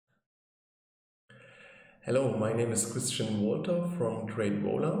Hello, my name is Christian Walter from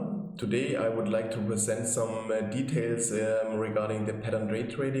TradeVola. Today I would like to present some details regarding the pattern day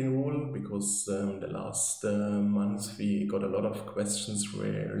trading rule, because the last months we got a lot of questions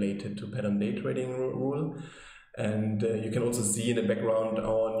related to pattern day trading rule. And you can also see in the background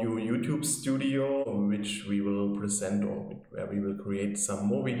our new YouTube studio, which we will present, or where we will create some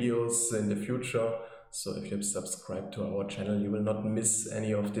more videos in the future. So if you have subscribed to our channel, you will not miss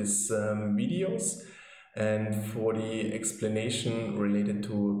any of these videos. And for the explanation related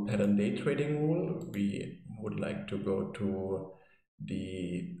to pattern day trading rule, we would like to go to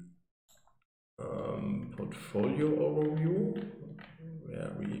the portfolio overview,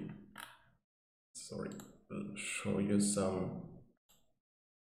 where we will show you some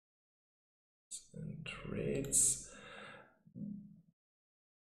trades.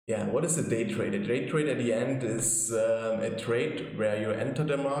 Yeah, what is a day trade? A day trade at the end is a trade where you enter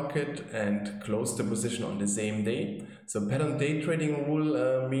the market and close the position on the same day. So pattern day trading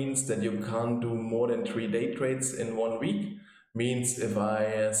rule means that you can't do more than 3 day trades in 1 week. Means if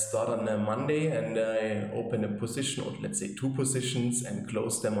I start on a Monday and I open a position, or let's say 2 positions, and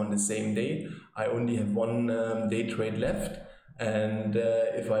close them on the same day, I only have 1 day trade left. And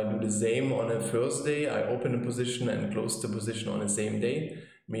if I do the same on a Thursday, I open a position and close the position on the same day,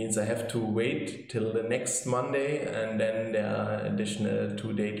 means I have to wait till the next Monday, and then there are additional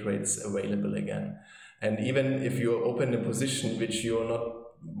 2 day trades available again. And even if you open a position which you not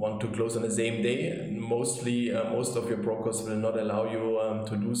want to close on the same day, most of your brokers will not allow you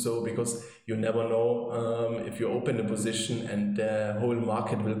to do so, because you never know if you open a position and the whole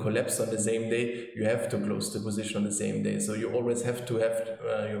market will collapse on the same day, you have to close the position on the same day. So you always have to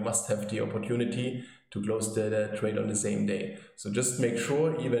you must have the opportunity to close the trade on the same day. So just make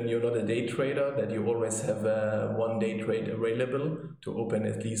sure, even you're not a day trader, that you always have a 1 day trade available to open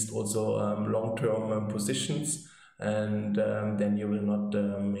at least also long-term positions. And then you will not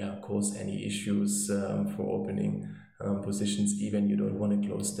cause any issues for opening positions, even you don't want to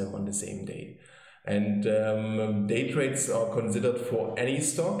close them on the same day. And day trades are considered for any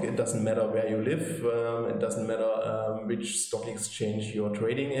stock. It doesn't matter where you live, it doesn't matter which stock exchange you're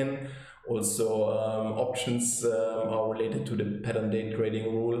trading in. Also options are related to the pattern day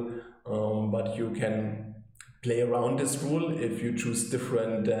trading rule, but you can play around this rule if you choose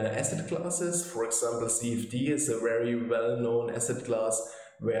different asset classes. For example, CFD is a very well-known asset class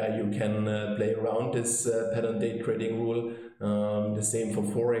where you can play around this pattern day trading rule. The same for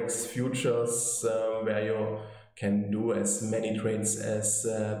Forex futures, where you can do as many trades as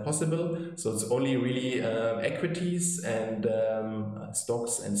possible. So it's only really equities and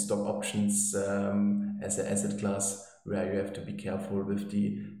stocks and stock options as an asset class where you have to be careful with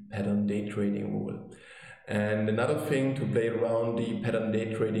the pattern day trading rule. And another thing to play around the pattern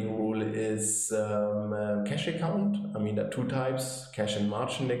day trading rule is cash account. I mean, there are 2 types, cash and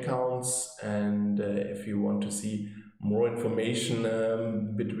margin accounts. And if you want to see more information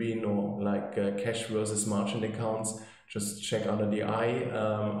between cash versus margin accounts, just check under the eye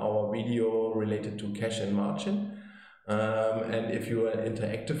our video related to cash and margin. And if you are an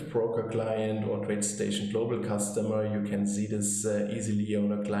interactive broker client or TradeStation Global customer, you can see this easily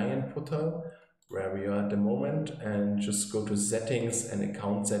on a client portal where we are at the moment, and just go to settings and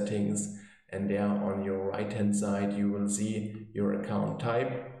account settings, and there on your right hand side you will see your account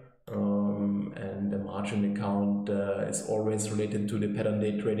type, and the margin account is always related to the pattern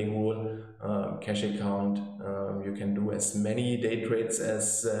day trading rule. Cash account, you can do as many day trades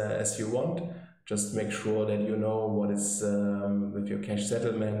as you want. Just make sure that you know what is with your cash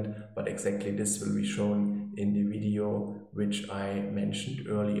settlement, but exactly this will be shown in the video which I mentioned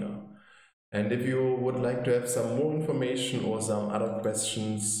earlier. And if you would like to have some more information or some other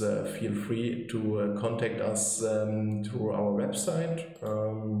questions, feel free to contact us through our website.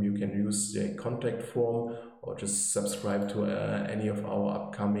 You can use the contact form, or just subscribe to any of our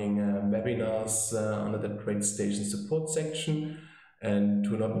upcoming webinars under the TradeStation support section. And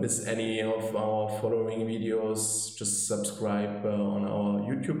to not miss any of our following videos, just subscribe on our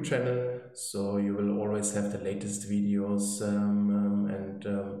YouTube channel, so you will always have the latest videos and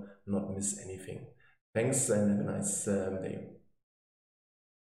not miss anything. Thanks, and have a nice day.